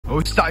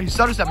Oh, he's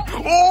stutter-stepping.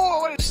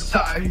 Oh, what is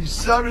he's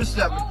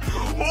stutter-stepping.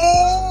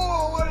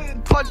 Oh, what a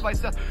punch by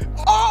Steph.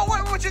 Oh,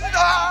 what you did?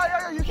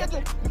 You can't do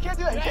it. You can't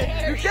do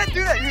that. You can't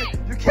do that.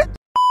 You can't.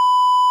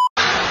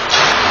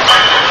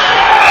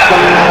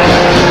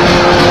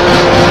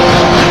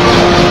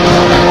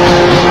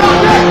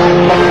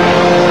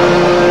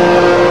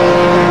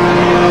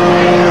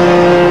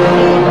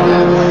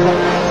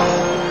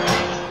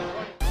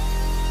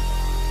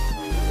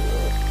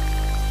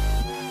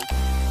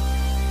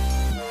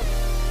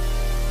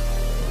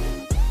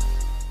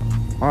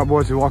 Alright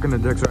boys, we're walking the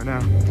dicks right now.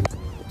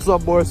 What's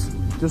up boys?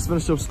 Just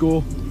finished up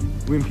school.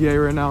 We in PA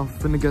right now.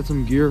 Finna get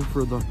some gear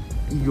for the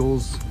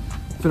Eagles.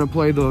 Finna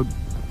play the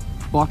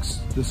Bucks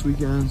this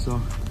weekend,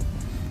 so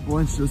we'll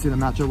interested to see the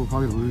matchup. We'll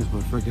probably lose,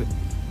 but frick it.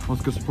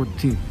 Let's go support the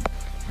team.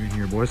 We're in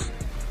here boys.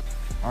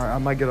 Alright, I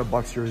might get a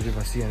Bucks jersey if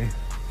I see any.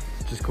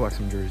 Just collect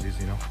some jerseys,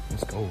 you know.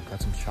 Let's go.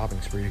 Got some shopping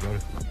spree to go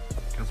to.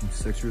 Got some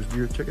Sixers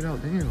gear. Check it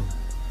out, damn.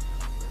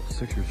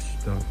 Sixers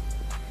stuff.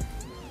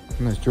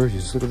 Nice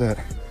jerseys, look at that.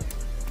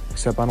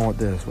 Except I don't want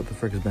this. What the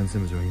frick is Ben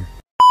Simmons doing here?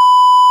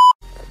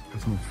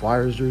 Got some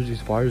Flyers jerseys,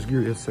 Flyers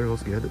gear. Yes, sir.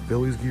 Let's get it.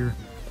 Phillies gear.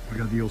 We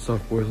got the Eagle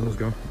stuff, boys. Let's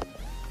go.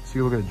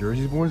 See, look at the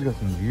jerseys, boys. We got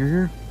some gear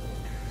here.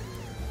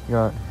 We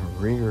got a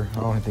ringer.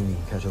 I don't think he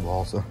can catch a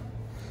ball, so.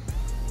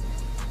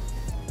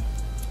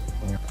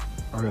 Yeah.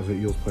 Our guys, the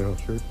Eagles playoff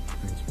shirt. I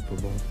think it's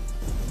football.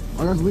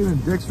 Our guys leaving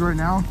dicks right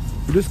now.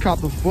 We just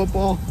copped the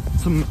football,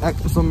 some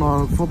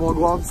football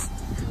gloves.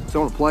 So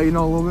I want to play, you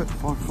know, a little bit.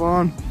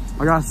 Fun.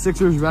 I got a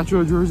Sixers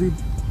retro jersey.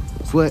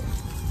 It's lit.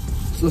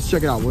 So let's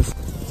check it out, boys.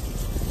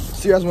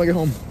 See you guys when I get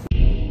home.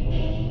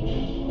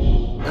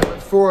 And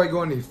before I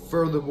go any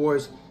further,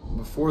 boys,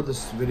 before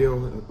this video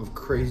of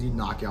crazy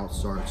knockout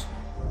starts,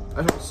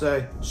 I just want to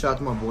say, shout out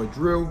to my boy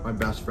Drew, my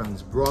best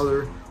friend's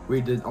brother. I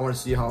want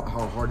to see how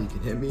hard he can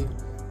hit me.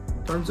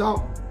 Turns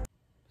out,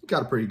 he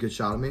got a pretty good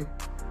shot at me.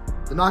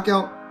 The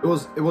knockout, it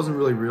wasn't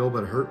really real,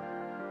 but it hurt.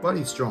 But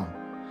he's strong.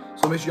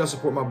 So make sure you guys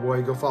support my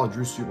boy. Go follow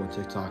Drew Soup on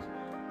TikTok.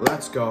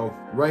 Let's go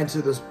right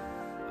into this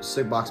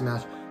sick boxing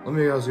match. Let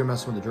me guys go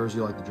mess with the jersey.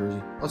 You like the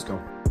jersey? Let's go.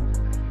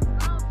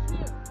 I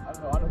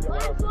don't know.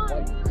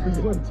 He's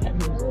only 10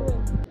 years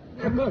old.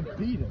 I'm gonna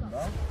beat him,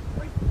 bro.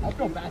 I'll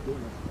go back in.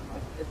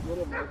 It's a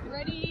little more.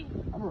 Ready?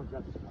 I'm gonna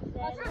regret this one.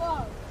 Let's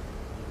go.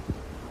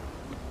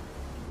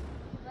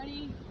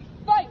 Ready?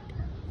 Fight!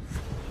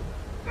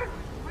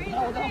 Wait,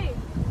 okay.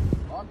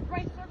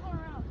 Brace, circle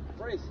around.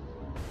 Brace.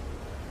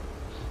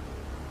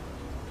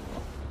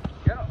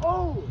 Get up.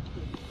 Oh!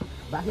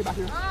 Back here, back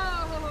here. Oh!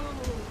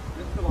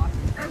 This is the last.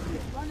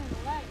 Running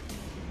away.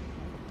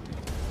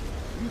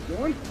 You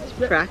doing?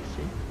 He's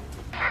practicing.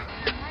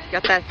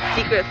 Got that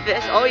secret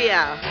fist. Oh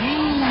yeah.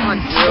 Come on,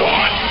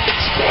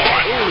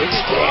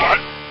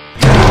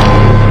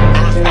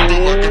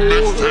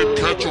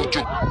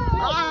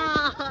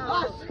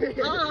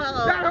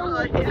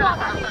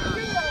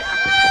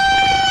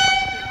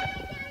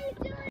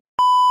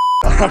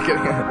 I'm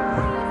kidding.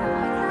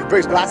 He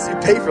breaks glasses, you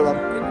pay for them.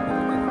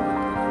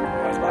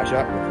 Nice body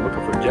shot.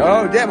 Looking for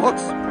Joe. Damn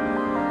hooks.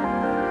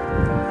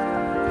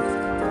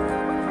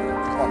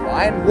 Come on,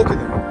 Ryan. Look at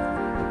him.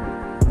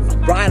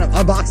 Ryan, I'm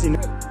unboxing.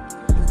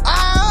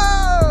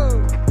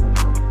 Oh!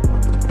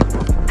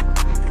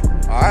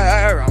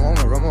 Alright,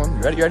 I'm on.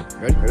 You ready?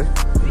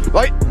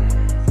 Fight!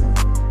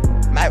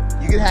 Matt,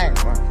 you can hang.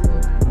 Come on.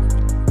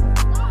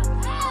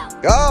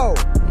 Go!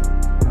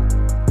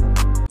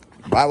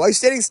 Why are you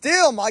standing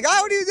still, my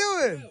guy? What are you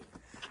doing?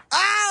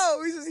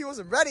 Ow! He says he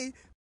wasn't ready.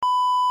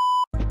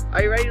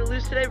 Are you ready to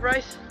lose today,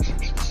 Bryce?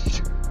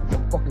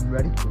 I'm fucking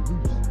ready to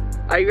lose.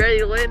 Are you ready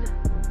to win?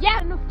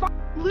 Yeah, no,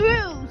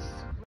 lose.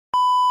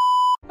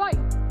 Fight.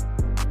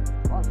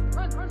 Run.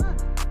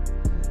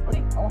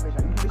 Okay, I want to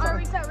Alright,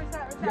 reset.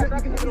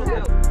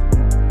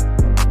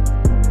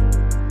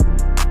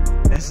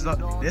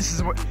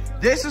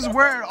 This is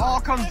where it all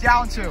comes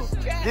down to.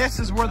 This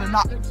is where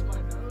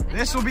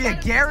this will be a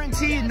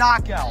guaranteed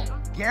knockout.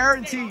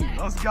 Guaranteed.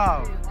 Let's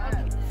go.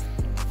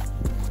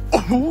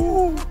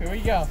 Ooh. Here we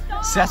go.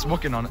 Seth's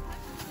looking on it.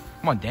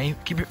 Come on, Dane.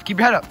 Keep your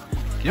head up.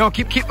 Yo,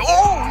 keep.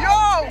 Oh,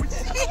 yo.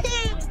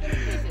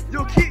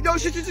 Yo,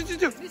 shit.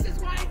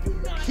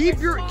 Keep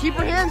your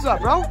hands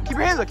up, bro. Keep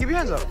your hands up. Keep your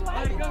hands up.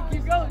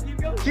 Keep going.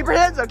 Keep your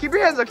hands up. Keep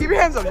your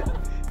hands up.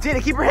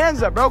 Danny, keep your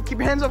hands up, bro. Keep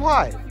your hands up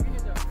high.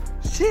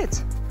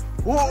 Shit.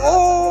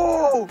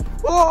 Whoa.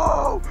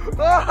 Oh,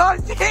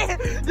 shit.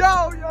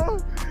 Yo.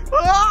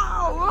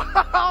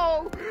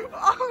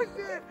 Oh,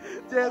 shit.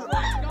 Damn.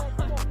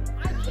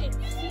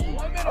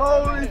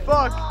 Holy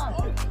fuck.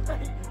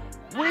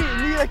 We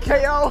need a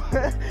KO.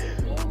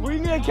 We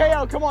need a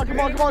KO. Come on.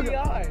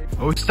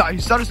 Oh,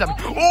 he's stutter-stepping.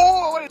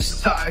 Oh, what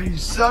is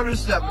he's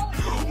stutter-stepping.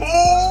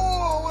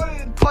 Oh, what a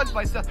punch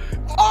by Steph.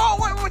 Oh,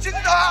 what you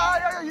did?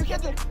 You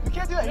can't do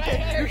that.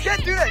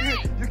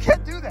 You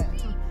can't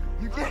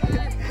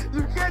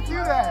do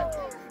that.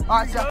 All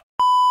right, Steph.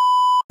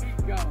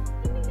 Go.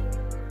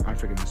 I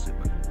freaking missed it,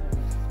 but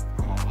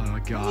oh my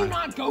god. Do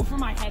not go for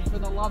my head, for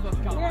the love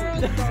of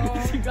God.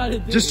 You gotta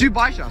do just do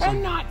body shots.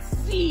 Cannot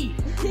see.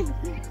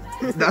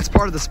 That's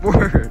part of the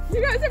sport.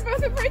 You guys are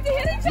both afraid to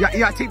hit each other.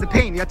 You gotta take the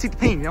pain. You gotta take the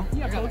pain, you know?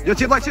 Yo,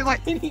 take light, take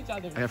light. Hit each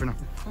other. I for now.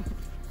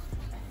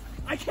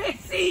 I can't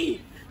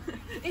see.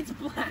 It's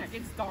black.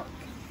 It's dark.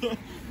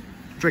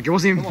 Drake, it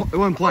wasn't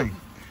playing.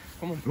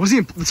 Come on. It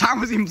wasn't even, the time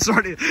wasn't even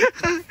started.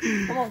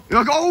 Come on.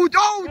 You're like, oh,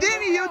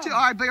 Danny, you too.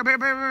 All right, back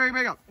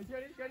up.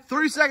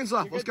 30 seconds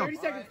left. Let's go. 30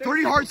 seconds,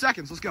 30 hard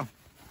seconds. Let's go.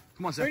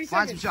 Come on, Seth. 30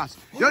 Find some seconds.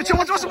 shots. Yo, chill.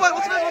 What's the play?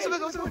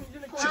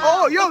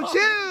 Oh, yo,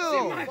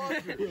 chill.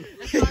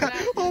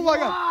 Oh, my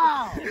God.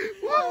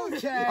 Wow.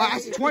 Okay. All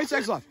right, 20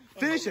 seconds left.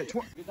 Finish it.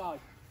 Good dog.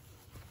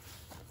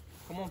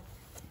 Come on.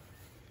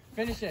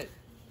 Finish it.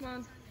 Come on.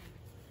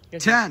 You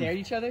guys 10. Stare at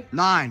each other.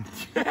 9.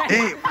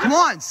 8. Come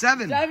on.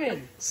 7.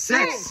 7.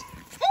 6.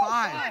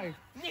 5.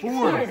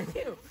 4.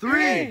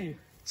 3.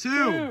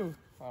 2.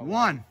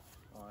 1.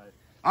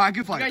 All right, good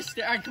You fight. guys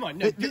stare. All right, come on.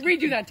 No,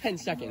 redo that 10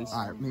 seconds.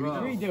 All right, maybe.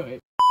 Redo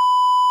it.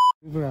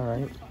 Move around,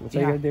 right? That's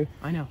all you gotta do.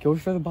 I know. Go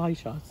for the body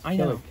shots. I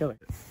know. Kill it.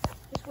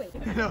 Just wait.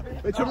 No,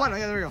 wait, turn one.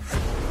 Yeah, there we go.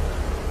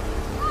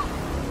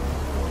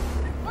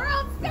 Or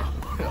else no.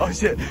 Oh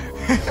shit.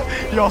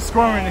 Y'all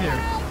squirming in here.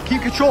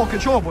 Keep control,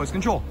 boys,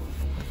 control.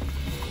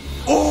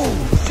 Oh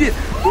shit.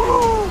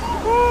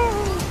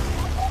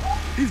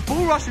 He's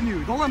bull rushing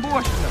you. Don't let him bull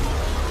rush you.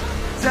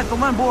 Seth,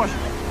 don't let him bull rush you.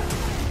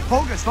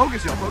 Focus,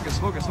 yo. Focus.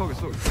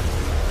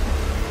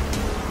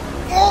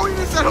 Oh, you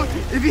missed that hook.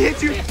 If he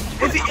hit you,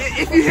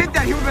 if you hit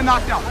that, he would have been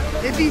knocked out.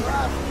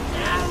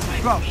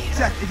 Bro,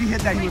 Seth, if he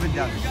hit that, he would have been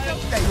down. He would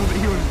have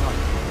been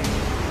knocked.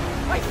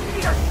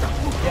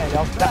 Yeah,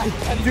 yo,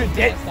 dude,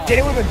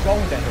 Danny would have been going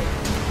with that hook.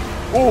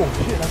 Oh,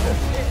 shit, that's it.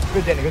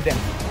 Good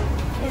Danny.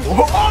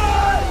 Oh.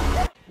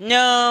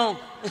 No.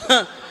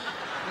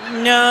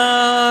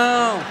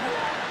 No.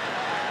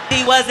 He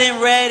wasn't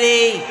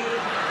ready.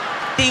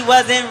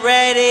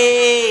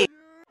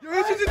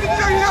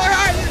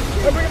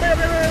 Bring it.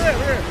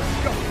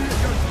 Go.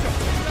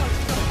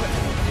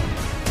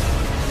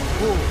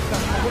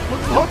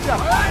 Hook up.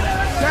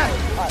 Set.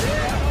 All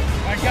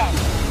right, go.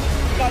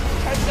 We got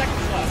 10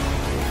 seconds left.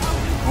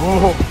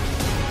 Oh.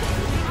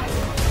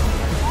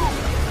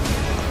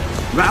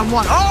 Round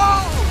 1. Oh!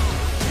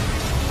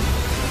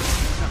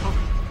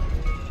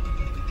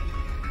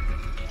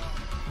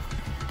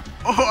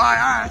 Oh, all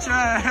right, chill.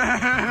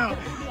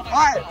 All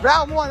right,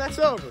 round 1, that's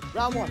over.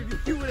 Round 1.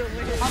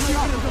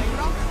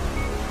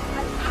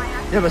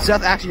 Yeah, but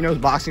Seth actually knows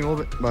boxing a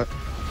little bit, but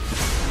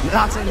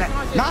not saying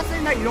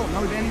that you don't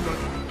know Danny, but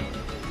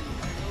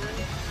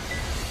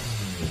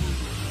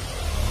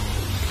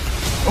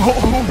oh.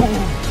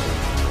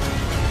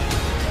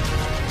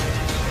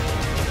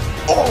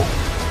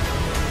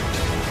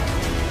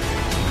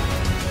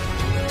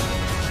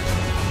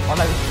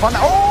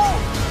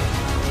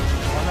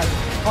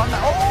 On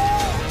that. Oh!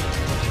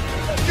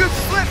 Good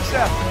slip,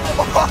 Seth.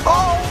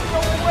 Oh,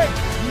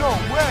 no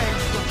way.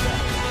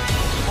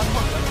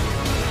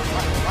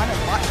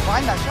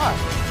 Find that shot.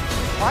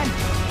 Find it.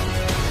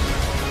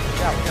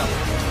 Yeah, we go.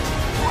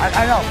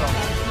 I know, bro.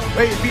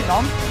 Wait, is beat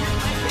numb?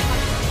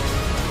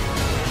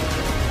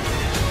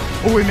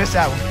 Oh, we missed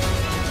that one.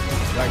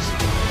 Nice.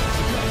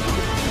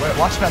 Wait,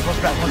 watch that.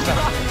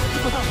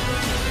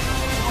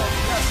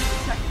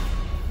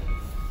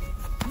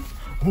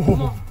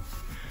 Oh.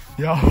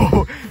 Yo,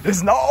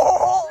 there's no.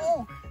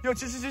 Yo,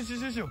 chill.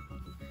 You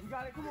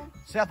got it. Come on.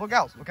 Seth, look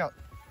out.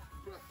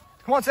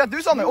 Come on, Seth,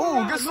 do something.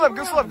 Oh, good slip.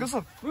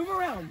 Move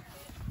around.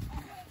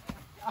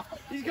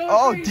 He's going.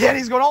 Oh, crazy.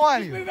 Danny's going all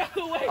on you. Move out of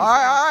the way. All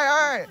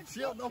right.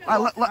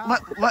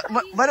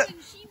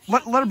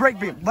 Let it break,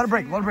 babe. Let it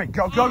break.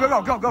 Go. Are you good?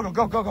 All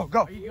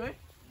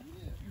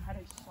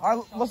right,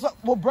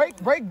 we'll break.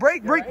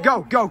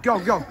 Go.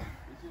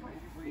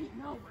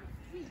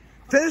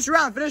 Finish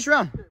round.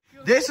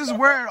 This is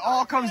where it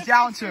all comes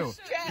down to.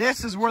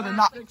 This is where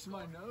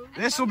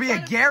this will be a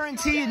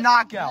guaranteed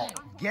knockout.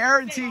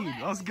 Guaranteed.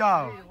 Let's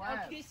go. I'll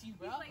kiss you,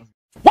 bro.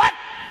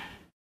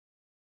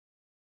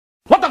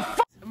 What the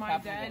fuck? My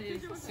dad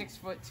is 6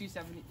 foot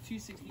 270,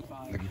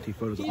 265. I can take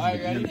photos. All right,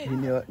 ready? You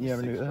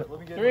never knew that.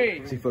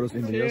 3, See photos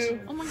in 2,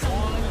 videos. 1,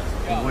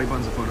 White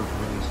buns a photo for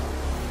videos.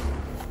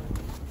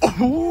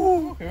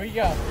 Oh! go. Here we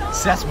go.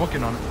 Seth's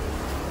looking on it.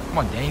 Come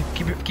on, Danny.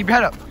 Keep your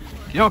head up.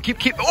 Yo, keep.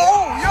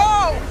 Oh,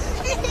 yo!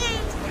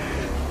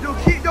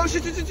 Yo,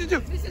 shit.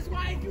 This is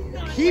why I do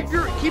not. Keep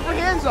your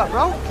hands up,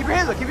 bro. Keep your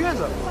hands up. Keep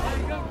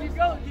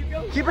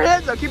going. Keep your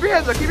hands up.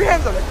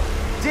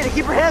 Danny,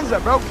 keep your hands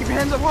up, bro. Keep your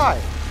hands up high.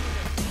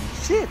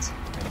 Shit.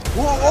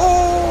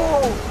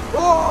 Whoa.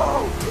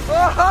 Oh,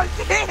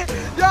 damn.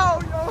 Yo.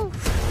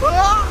 Oh,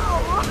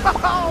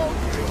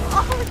 shit.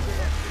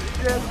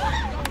 Yes.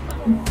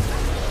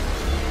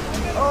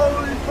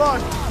 Holy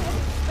fuck.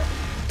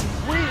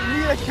 We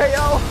need a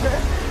KO.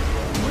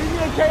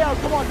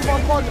 Come on.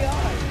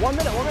 1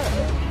 minute. All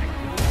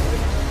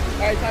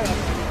right, time up.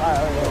 All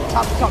right.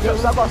 Top.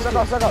 Step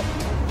up.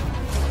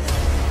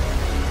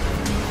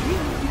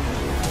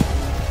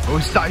 Oh,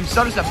 he started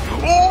step.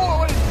 Oh,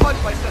 what is punch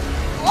by step?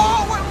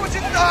 Oh, what's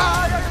it? You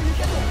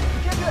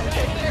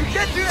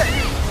can't do that.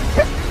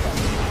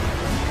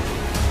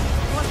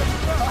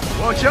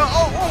 Whoa, chill.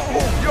 Oh.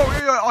 Yo.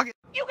 I'll get...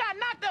 You got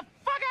knocked the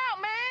fuck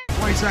out, man.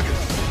 20 seconds.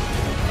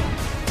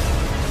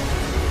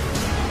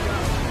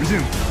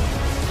 Resume.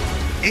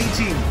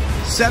 18,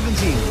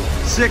 17,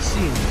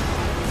 16.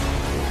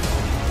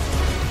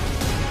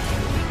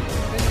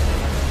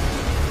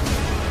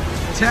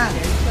 10,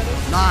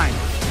 9,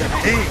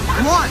 8,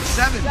 come on,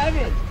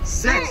 7,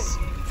 6,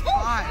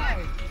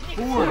 5,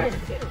 4,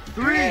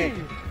 3,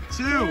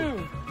 2,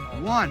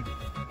 1.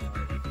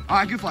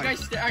 Alright, good fight.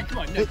 Come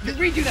on,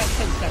 redo that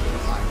 10 seconds.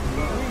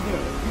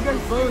 You guys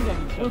both,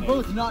 we're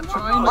both not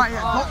trying. Alright,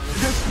 yeah,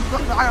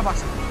 I got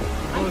boxing.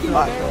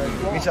 Alright,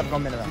 meet you up in a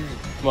minute.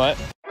 What?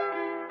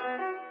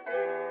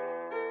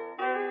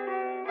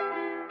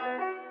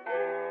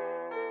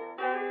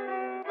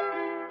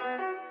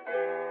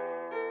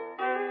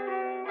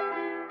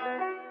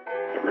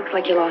 It looks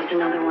like you lost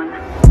another one.